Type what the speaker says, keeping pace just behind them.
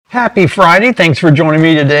Happy Friday. Thanks for joining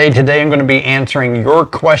me today. Today I'm going to be answering your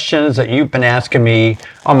questions that you've been asking me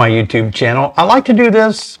on my YouTube channel. I like to do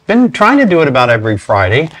this, been trying to do it about every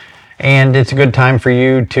Friday, and it's a good time for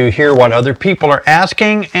you to hear what other people are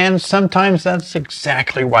asking, and sometimes that's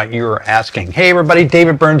exactly what you're asking. Hey everybody,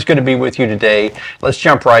 David Burns, good to be with you today. Let's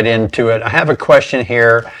jump right into it. I have a question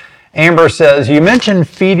here. Amber says, you mentioned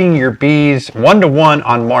feeding your bees 1-to-1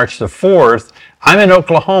 on March the 4th. I'm in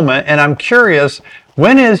Oklahoma and I'm curious,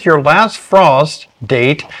 when is your last frost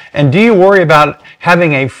date, and do you worry about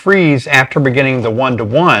having a freeze after beginning the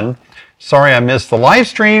 1-to-1? Sorry I missed the live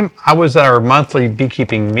stream. I was at our monthly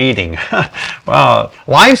beekeeping meeting. Well,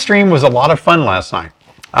 live stream was a lot of fun last night.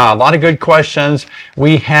 A lot of good questions.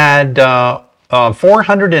 We had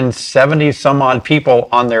 470 some odd people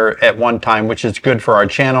on there at one time, which is good for our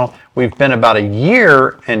channel. We've been about a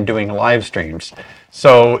year in doing live streams.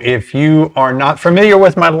 So if you are not familiar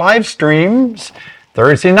with my live streams,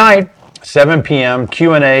 Thursday night, 7 p.m.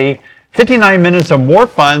 Q&A, 59 minutes of more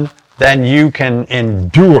fun than you can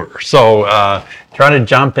endure. So try to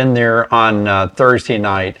jump in there on Thursday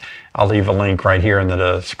night. I'll leave a link right here in the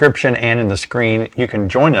description and in the screen. You can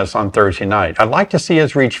join us on Thursday night. I'd like to see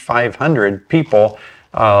us reach 500 people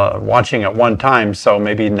watching at one time. So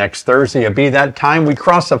maybe next Thursday will be that time we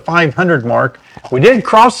cross the 500 mark. We did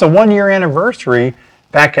cross the 1-year anniversary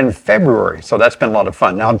back in February. So that's been a lot of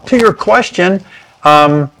fun. Now to your question,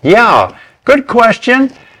 good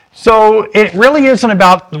question. So it really isn't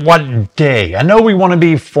about what day. I know we want to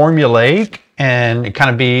be formulaic and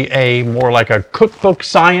kind of be a more like a cookbook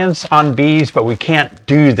science on bees, but we can't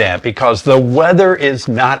do that because the weather is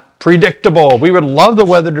not predictable. We would love the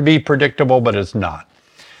weather to be predictable, but it's not.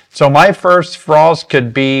 So my first frost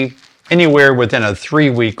could be anywhere within a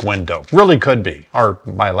 3-week window. Really could be, or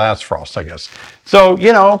my last frost, I guess. So,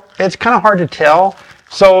 it's kind of hard to tell.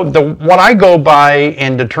 So what I go by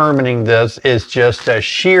in determining this is just a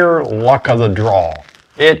sheer luck of the draw.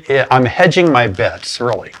 I'm hedging my bets,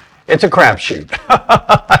 really. It's a crapshoot.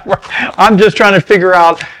 I'm just trying to figure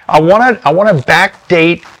out, I want to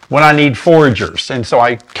backdate when I need foragers. And so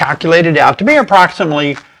I calculated out to be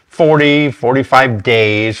approximately 45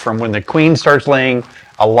 days from when the queen starts laying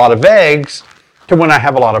a lot of eggs to when I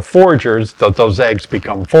have a lot of foragers, those eggs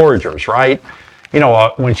become foragers, right?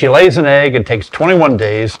 When she lays an egg, it takes 21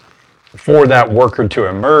 days for that worker to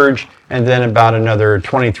emerge, and then about another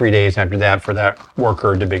 23 days after that for that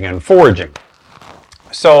worker to begin foraging.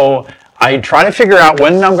 So I try to figure out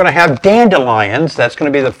when I'm going to have dandelions. That's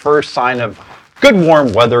going to be the first sign of good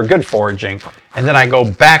warm weather, good foraging. And then I go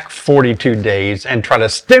back 42 days and try to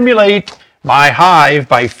stimulate my hive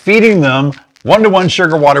by feeding them 1-to-1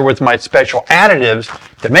 sugar water with my special additives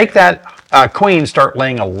to make that queen start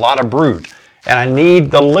laying a lot of brood. And I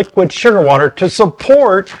need the liquid sugar water to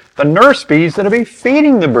support the nurse bees that will be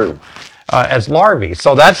feeding the brood as larvae.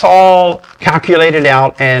 So that's all calculated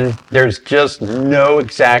out, and there's just no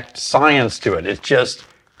exact science to it. It's just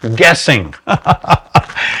guessing.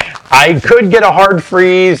 I could get a hard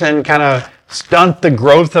freeze and kind of stunt the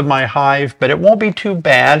growth of my hive, but it won't be too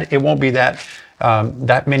bad. It won't be that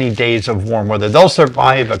many days of warm weather. They'll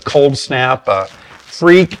survive a cold snap, a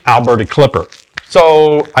freak Alberta clipper.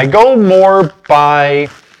 So I go more by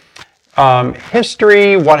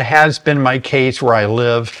history, what has been my case where I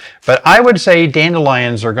live, but I would say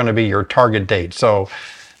dandelions are going to be your target date. So,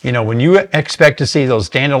 when you expect to see those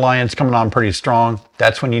dandelions coming on pretty strong,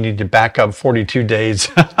 that's when you need to back up 42 days.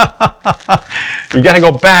 You got to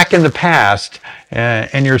go back in the past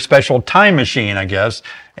in your special time machine, I guess,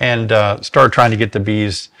 and start trying to get the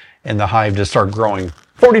bees in the hive to start growing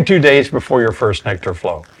 42 days before your first nectar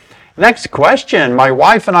flow. Next question. My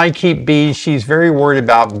wife and I keep bees. She's very worried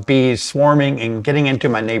about bees swarming and getting into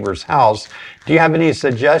my neighbor's house. Do you have any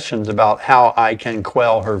suggestions about how I can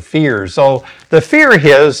quell her fears? So the fear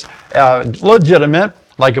is legitimate.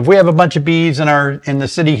 Like if we have a bunch of bees in the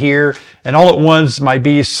city here, and all at once my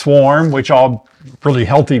bees swarm, which all really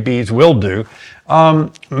healthy bees will do,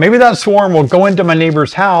 maybe that swarm will go into my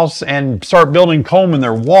neighbor's house and start building comb in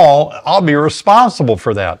their wall. I'll be responsible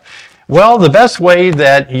for that. Well, the best way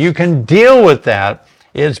that you can deal with that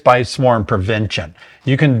is by swarm prevention.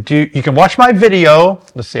 You can watch my video.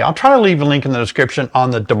 Let's see, I'll try to leave a link in the description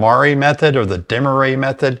on the DeMarais method or the Demarest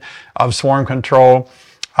method of swarm control.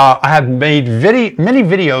 I have made many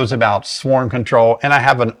videos about swarm control, and I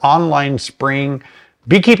have an online spring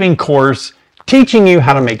beekeeping course teaching you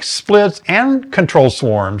how to make splits and control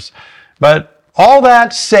swarms. But all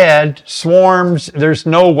that said, swarms, there's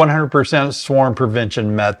no 100% swarm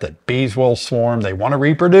prevention method. Bees will swarm, they want to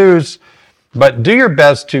reproduce, but do your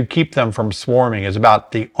best to keep them from swarming is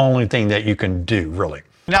about the only thing that you can do, really.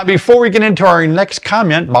 Now, before we get into our next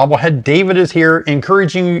comment, Bobblehead David is here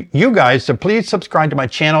encouraging you guys to please subscribe to my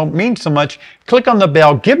channel. It means so much. Click on the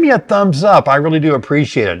bell. Give me a thumbs up. I really do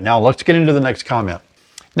appreciate it. Now, let's get into the next comment.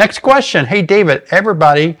 Next question. Hey, David,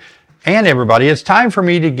 everybody, it's time for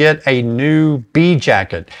me to get a new bee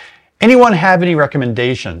jacket. Anyone have any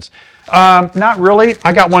recommendations? Not really.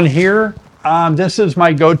 I got one here. This is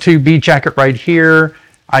my go-to bee jacket right here.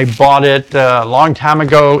 I bought it a long time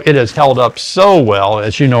ago. It has held up so well.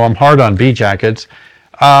 As you know, I'm hard on bee jackets.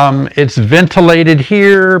 It's ventilated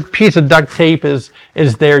here. Piece of duct tape is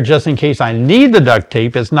there just in case I need the duct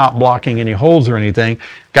tape. It's not blocking any holes or anything.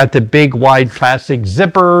 Got the big wide plastic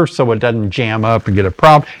zipper so it doesn't jam up and get a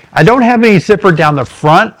problem. I don't have any zipper down the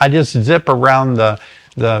front. I just zip around the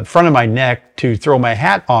front of my neck to throw my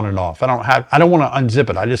hat on and off. I don't want to unzip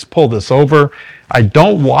it. I just pull this over. I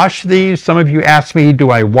don't wash these. Some of you ask me,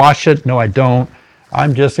 do I wash it? No, I don't.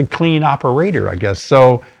 I'm just a clean operator, I guess.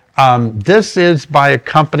 So this is by a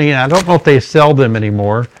company, and I don't know if they sell them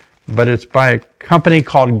anymore, but it's by a company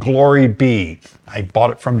called Glory Bee. I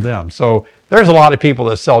bought it from them. So there's a lot of people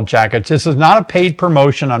that sell jackets. This is not a paid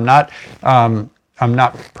promotion. I'm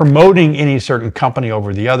not promoting any certain company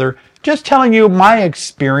over the other. Just telling you my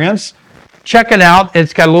experience. Check it out.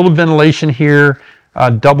 It's got a little ventilation here,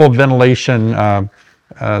 double ventilation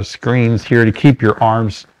screens here to keep your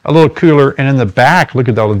arms a little cooler. And in the back, look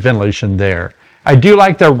at all the ventilation there. I do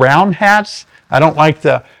like the round hats. I don't like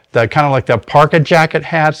the kind of like the parka jacket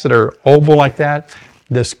hats that are oval like that.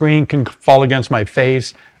 The screen can fall against my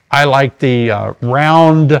face. I like the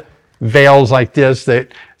round veils like this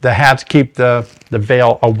that the hats keep the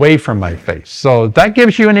veil away from my face. So that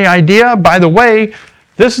gives you any idea. By the way,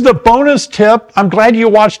 this is the bonus tip. I'm glad you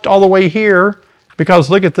watched all the way here because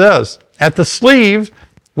look at this. At the sleeve,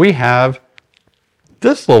 we have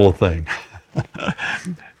this little thing.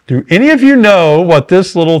 Do any of you know what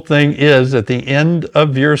this little thing is at the end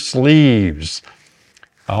of your sleeves?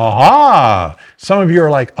 Aha! Some of you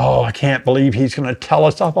are like, oh, I can't believe he's going to tell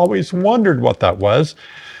us. I've always wondered what that was.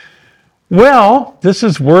 Well, this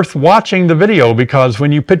is worth watching the video because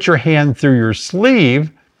when you put your hand through your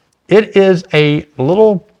sleeve, it is a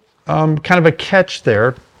little kind of a catch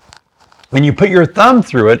there. And you put your thumb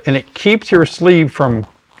through it and it keeps your sleeve from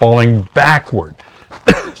falling backward.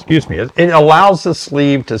 Excuse me. It allows the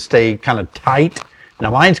sleeve to stay kind of tight.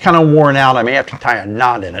 Now mine's kind of worn out. I may have to tie a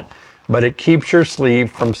knot in it, but it keeps your sleeve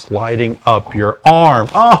from sliding up your arm.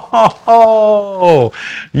 Oh,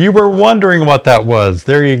 you were wondering what that was.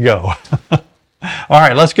 There you go. All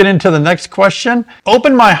right, let's get into the next question.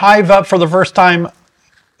 Opened my Hive up for the first time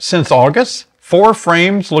since August. 4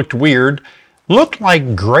 frames looked weird. Looked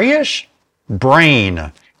like grayish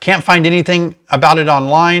brain. Can't find anything about it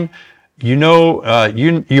online. You know,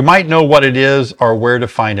 you might know what it is or where to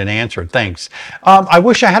find an answer. Thanks. I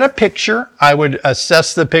wish I had a picture. I would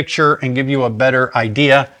assess the picture and give you a better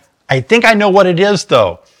idea. I think I know what it is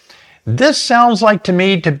though. This sounds like to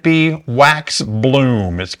me to be wax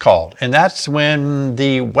bloom, it's called. And that's when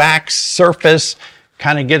the wax surface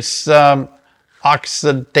kind of gets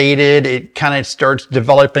oxidated. It kind of starts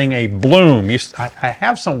developing a bloom. I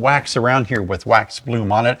have some wax around here with wax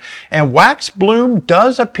bloom on it. And wax bloom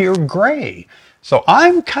does appear gray. So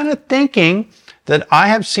I'm kind of thinking that I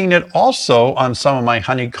have seen it also on some of my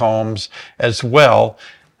honeycombs as well.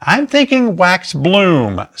 I'm thinking wax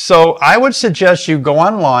bloom. So I would suggest you go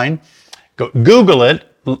online, Google it,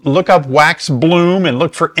 look up wax bloom and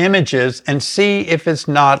look for images and see if it's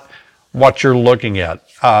not what you're looking at.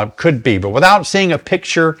 Could be, but without seeing a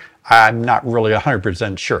picture, I'm not really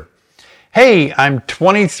 100% sure. Hey, I'm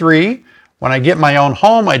 23. When I get my own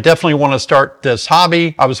home, I definitely want to start this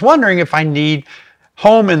hobby. I was wondering if I need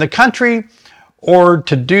home in the country or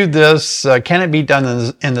to do this, can it be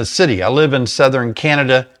done in the city? I live in southern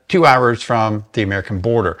Canada, 2 hours from the American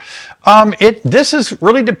border. This is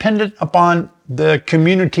really dependent upon the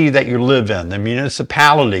community that you live in, the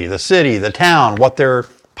municipality, the city, the town, what their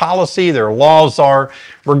policy, their laws are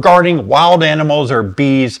regarding wild animals or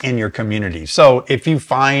bees in your community. So if you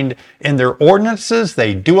find in their ordinances,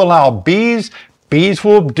 they do allow bees, bees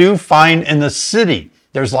will do fine in the city.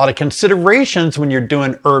 There's a lot of considerations when you're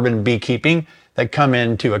doing urban beekeeping that come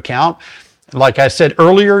into account. Like I said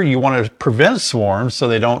earlier, you want to prevent swarms so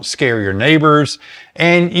they don't scare your neighbors.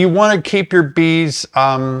 And you want to keep your bees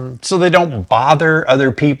so they don't bother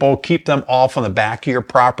other people. Keep them off on the back of your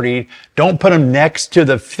property. Don't put them next to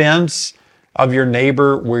the fence of your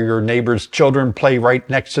neighbor where your neighbor's children play right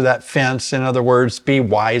next to that fence. In other words, be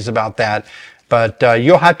wise about that. But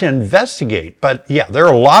you'll have to investigate. But yeah, there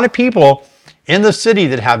are a lot of people in the city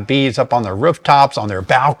that have bees up on their rooftops, on their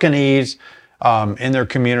balconies, in their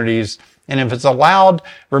communities. And if it's allowed,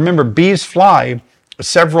 remember, bees fly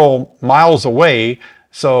several miles away,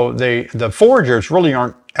 so the foragers really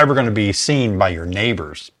aren't ever going to be seen by your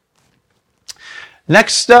neighbors.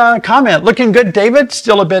 Next comment, looking good, David.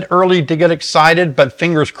 Still a bit early to get excited, but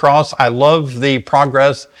fingers crossed. I love the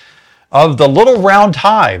progress of the Little Round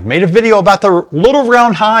Hive. Made a video about the Little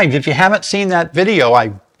Round Hive. If you haven't seen that video,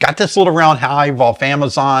 I got this Little Round Hive off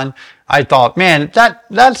Amazon. I thought, man,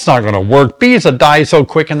 that's not going to work. Bees will die so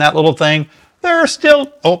quick in that little thing. They're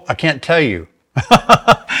still, oh, I can't tell you.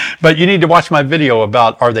 But you need to watch my video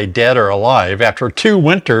about are they dead or alive after 2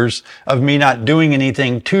 winters of me not doing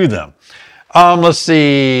anything to them. Let's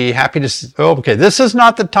see. Okay. This is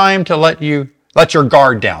not the time to let your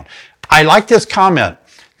guard down. I like this comment.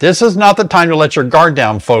 This is not the time to let your guard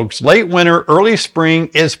down, folks. Late winter, early spring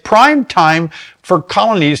is prime time for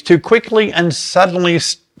colonies to quickly and suddenly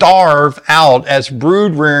starve out as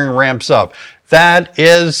brood rearing ramps up. That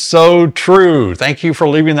is so true. Thank you for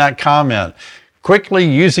leaving that comment. Quickly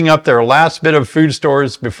using up their last bit of food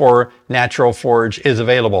stores before natural forage is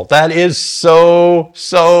available. That is so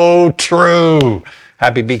true.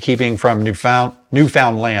 Happy beekeeping from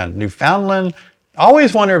Newfoundland. Newfoundland? I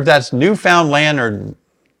always wonder if that's Newfoundland or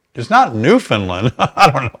it's not Newfoundland. I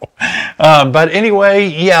don't know. But anyway,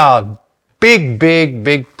 yeah,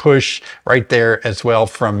 big push right there as well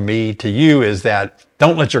from me to you is that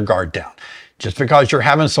don't let your guard down. Just because you're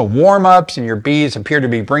having some warm-ups and your bees appear to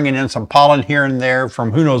be bringing in some pollen here and there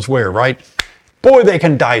from who knows where, right? Boy, they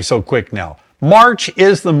can die so quick now. March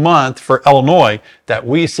is the month for Illinois that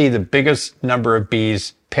we see the biggest number of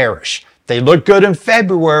bees perish. They look good in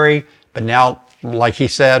February, but now, like he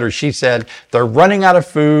said or she said, they're running out of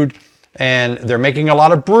food and they're making a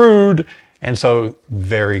lot of brood, and so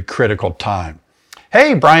very critical time.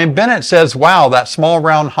 Hey, Brian Bennett says, wow, that small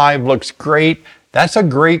round hive looks great. That's a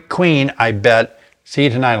great queen, I bet. See you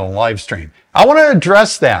tonight on the live stream. I want to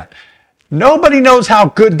address that. Nobody knows how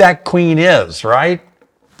good that queen is, right?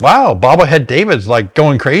 Wow, Bobblehead David's like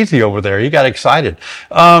going crazy over there. He got excited.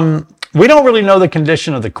 We don't really know the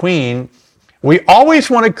condition of the queen. We always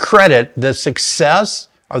want to credit the success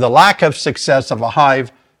or the lack of success of a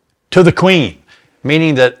hive to the queen,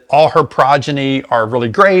 meaning that all her progeny are really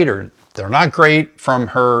great or they're not great from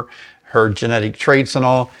her genetic traits and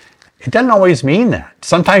all. It doesn't always mean that.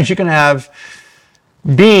 Sometimes you can have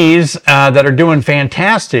bees that are doing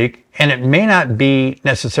fantastic, and it may not be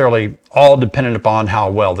necessarily all dependent upon how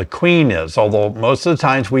well the queen is, although most of the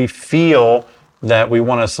times we feel that we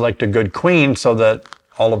want to select a good queen so that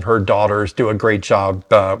all of her daughters do a great job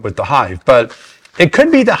with the hive. But it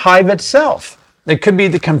could be the hive itself. It could be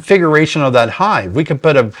the configuration of that hive. We could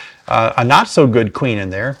put a not so good queen in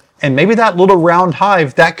there, and maybe that little round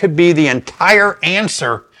hive, that could be the entire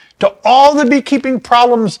answer to all the beekeeping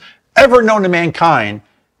problems ever known to mankind,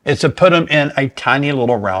 is to put them in a tiny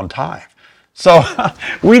little round hive. So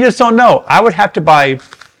we just don't know. I would have to buy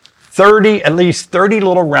at least 30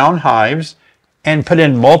 little round hives and put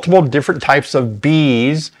in multiple different types of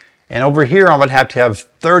bees. And over here, I would have to have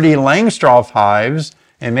 30 Langstroth hives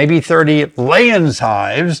and maybe 30 Layens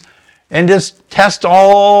hives and just test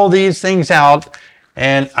all these things out.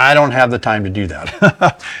 And I don't have the time to do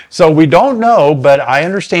that. So we don't know, but I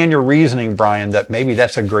understand your reasoning, Brian, that maybe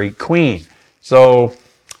that's a great queen. So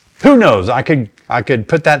who knows? I could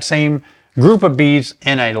put that same group of bees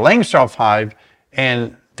in a Langstroth hive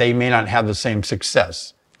and they may not have the same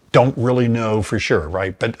success. Don't really know for sure,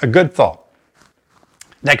 right? But a good thought.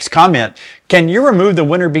 Next comment, can you remove the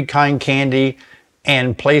Winter Be Kind candy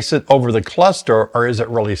and place it over the cluster, or is it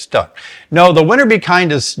really stuck? No, the Winter Be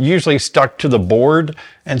Kind is usually stuck to the board,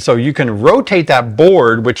 and so you can rotate that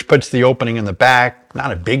board, which puts the opening in the back.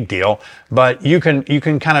 Not a big deal, but you can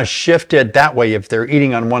kind of shift it that way. If they're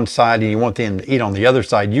eating on one side and you want them to eat on the other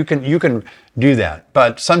side, you can do that.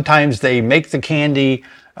 But sometimes they make the candy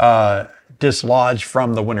dislodge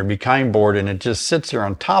from the Winter Be Kind board, and it just sits there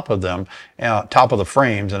on top of them, top of the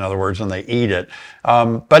frames, in other words, and they eat it.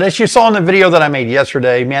 But as you saw in the video that I made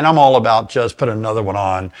yesterday, man, I'm all about just put another one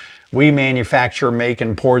on. We manufacture, make,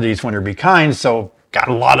 and pour these Winter Be Kind, so got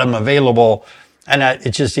a lot of them available, and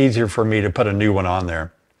it's just easier for me to put a new one on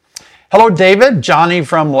there. Hello, David. Johnny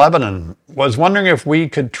from Lebanon. Was wondering if we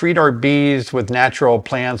could treat our bees with natural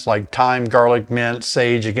plants like thyme, garlic, mint,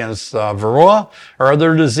 sage against varroa or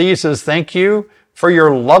other diseases. Thank you for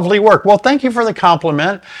your lovely work. Well, thank you for the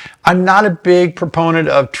compliment. I'm not a big proponent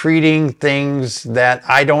of treating things that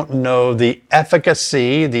I don't know the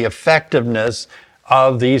efficacy, the effectiveness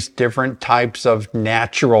of these different types of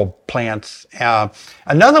natural plants.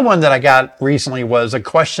 Another one that I got recently was a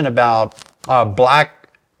question about black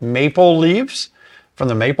maple leaves from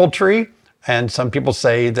the maple tree. And some people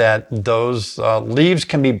say that those leaves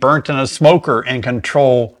can be burnt in a smoker and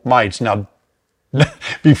control mites. Now,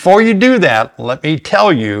 before you do that, let me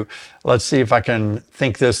tell you, let's see if I can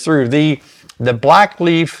think this through. The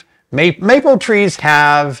blackleaf maple trees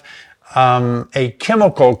have a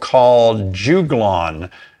chemical called juglone,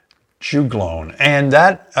 and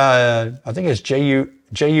that I think it's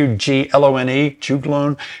Juglone,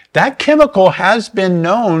 juglone. That chemical has been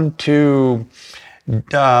known to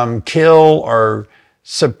kill or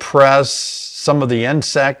suppress some of the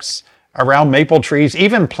insects around maple trees,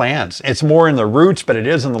 even plants. It's more in the roots, but it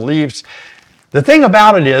is in the leaves. The thing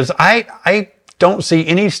about it is, I don't see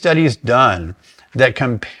any studies done that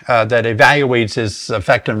evaluates its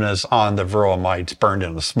effectiveness on the varroa mites burned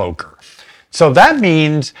in a smoker. So that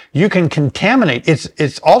means you can contaminate.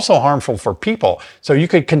 It's also harmful for people. So you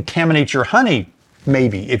could contaminate your honey,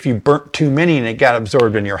 maybe, if you burnt too many and it got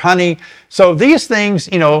absorbed in your honey. So these things,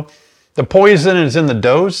 the poison is in the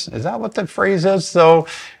dose. Is that what the phrase is? So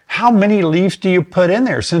how many leaves do you put in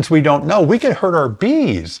there? Since we don't know, we could hurt our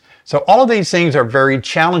bees. So all of these things are very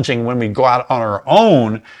challenging when we go out on our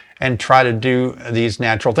own and try to do these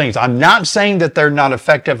natural things. I'm not saying that they're not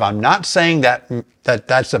effective. I'm not saying that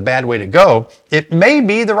that's a bad way to go. It may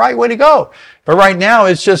be the right way to go. But right now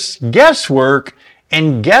it's just guesswork,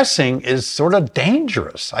 and guessing is sort of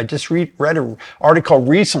dangerous. I just read an article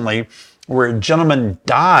recently where a gentleman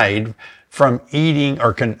died from eating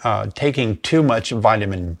or taking too much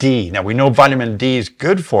vitamin D. Now we know vitamin D is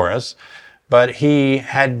good for us, but he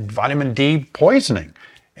had vitamin D poisoning.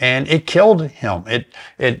 And it killed him.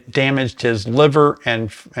 It damaged his liver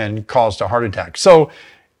and caused a heart attack. So,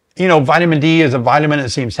 vitamin D is a vitamin. It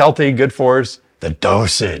seems healthy, good for us. The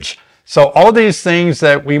dosage. So all these things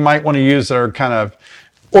that we might want to use that are kind of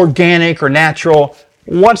organic or natural,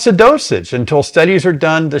 what's the dosage? Until studies are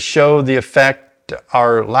done to show the effect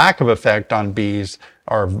or lack of effect on bees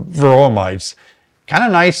or varroa mites. Kind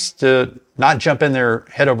of nice to not jump in there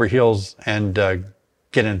head over heels and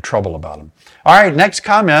get in trouble about them. All right, next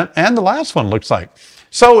comment, and the last one looks like.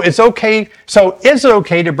 So is it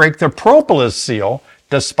okay to break the propolis seal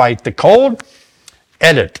despite the cold?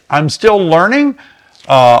 Edit. I'm still learning.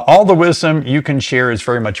 All the wisdom you can share is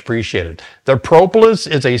very much appreciated. The propolis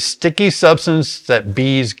is a sticky substance that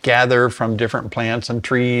bees gather from different plants and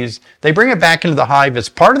trees. They bring it back into the hive. It's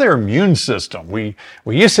part of their immune system. We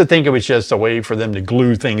used to think it was just a way for them to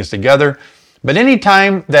glue things together. But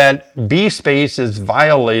anytime that bee space is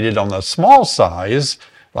violated on the small size,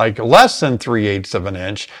 like less than 3/8 of an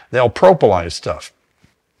inch, they'll propolize stuff.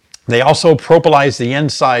 They also propolize the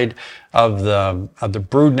inside of the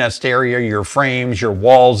brood nest area, your frames, your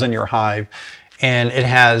walls in your hive, and it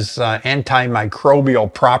has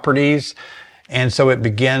antimicrobial properties. And so it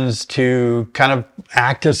begins to kind of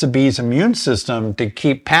act as the bee's immune system to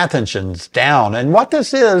keep pathogens down. And what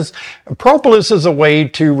this is, propolis is a way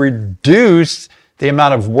to reduce the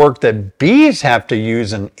amount of work that bees have to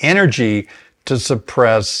use and energy to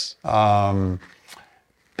suppress pathogens.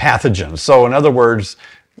 So in other words,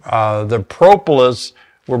 the propolis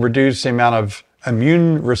will reduce the amount of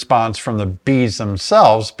immune response from the bees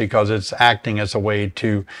themselves because it's acting as a way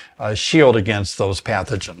to shield against those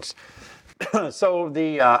pathogens. So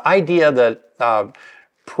the idea that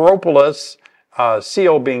propolis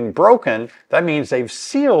seal being broken, that means they've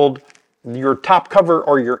sealed your top cover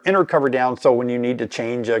or your inner cover down, so when you need to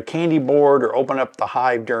change a candy board or open up the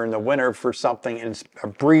hive during the winter for something, in a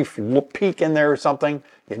brief peek in there or something,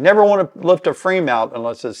 you never want to lift a frame out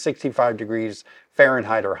unless it's 65 degrees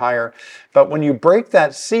Fahrenheit or higher. But when you break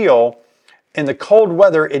that seal, in the cold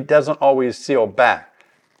weather, it doesn't always seal back.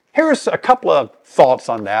 Here's a couple of thoughts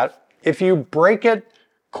on that. If you break it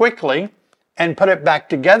quickly and put it back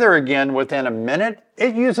together again within a minute,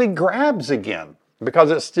 it usually grabs again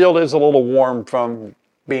because it still is a little warm from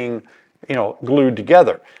being, glued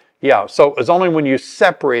together. Yeah, so it's only when you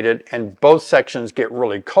separate it and both sections get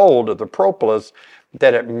really cold of the propolis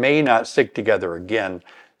that it may not stick together again.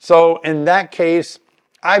 So in that case,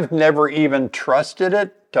 I've never even trusted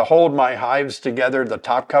it to hold my hives together, the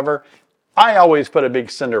top cover. I always put a big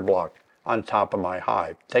cinder block on top of my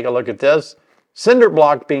hive. Take a look at this. Cinder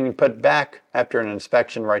block being put back after an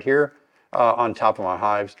inspection right here on top of my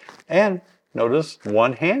hives. And notice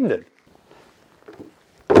one-handed.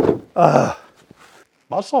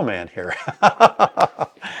 Muscle man here.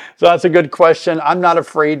 So that's a good question. I'm not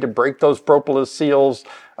afraid to break those propolis seals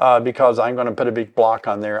because I'm going to put a big block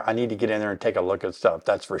on there. I need to get in there and take a look at stuff,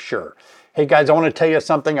 that's for sure. Hey guys, I want to tell you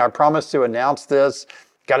something. I promised to announce this.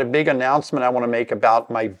 Got a big announcement I want to make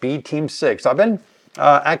about my Bee Team 6. I've been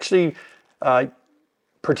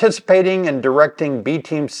participating and directing Bee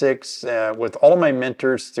Team 6 with all of my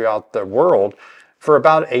mentors throughout the world for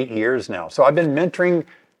about 8 years now. So I've been mentoring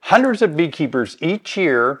hundreds of beekeepers each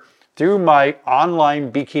year through my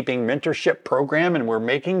online beekeeping mentorship program, and we're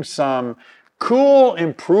making some cool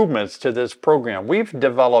improvements to this program. We've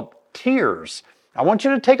developed tiers. I want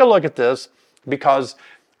you to take a look at this because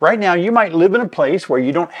right now you might live in a place where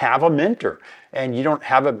you don't have a mentor and you don't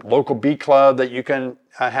have a local bee club that you can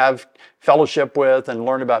have fellowship with and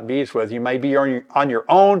learn about bees with. You may be on your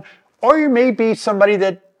own, or you may be somebody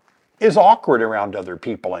that is awkward around other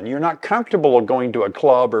people and you're not comfortable going to a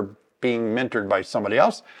club or being mentored by somebody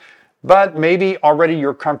else. But maybe already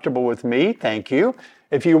you're comfortable with me. Thank you.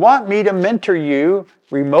 If you want me to mentor you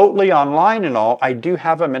remotely, online and all, I do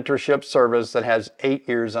have a mentorship service that has 8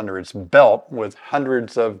 years under its belt with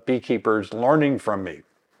hundreds of beekeepers learning from me.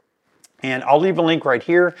 And I'll leave a link right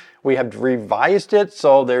here. We have revised it.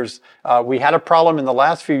 So we had a problem in the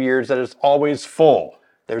last few years that it's always full.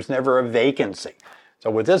 There's never a vacancy. So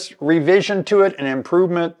with this revision to it and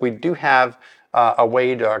improvement, we do have a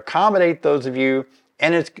way to accommodate those of you.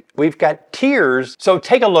 And we've got tiers. So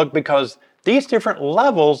take a look, because these different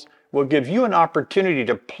levels will give you an opportunity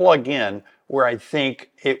to plug in where I think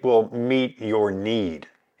it will meet your need.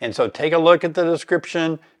 And so take a look at the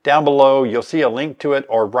description down below. You'll see a link to it,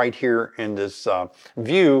 or right here in this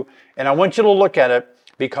view. And I want you to look at it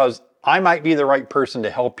because I might be the right person to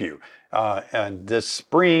help you and this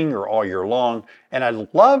spring or all year long. And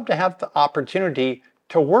I'd love to have the opportunity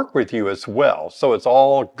to work with you as well. So it's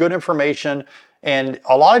all good information. And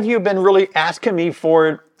a lot of you have been really asking me for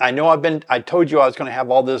it. I know I told you I was going to have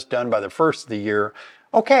all this done by the first of the year.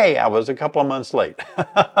 Okay, I was a couple of months late.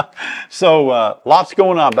 So lots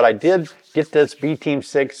going on, but I did get this Bee Team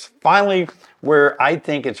 6 finally where I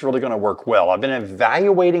think it's really going to work well. I've been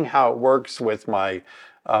evaluating how it works with my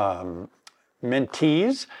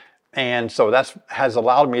mentees. And so that has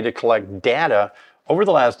allowed me to collect data over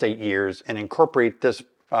the last 8 years and incorporate this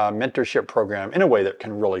mentorship program in a way that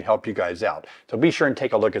can really help you guys out. So be sure and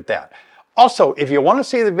take a look at that. Also, if you want to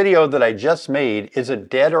see the video that I just made, Is It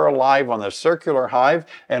Dead or Alive on the Circular Hive?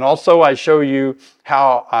 And also I show you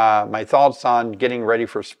how my thoughts on getting ready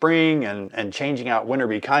for spring and changing out winter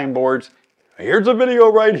bee kind boards. Here's a video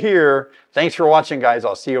right here. Thanks for watching, guys.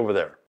 I'll see you over there.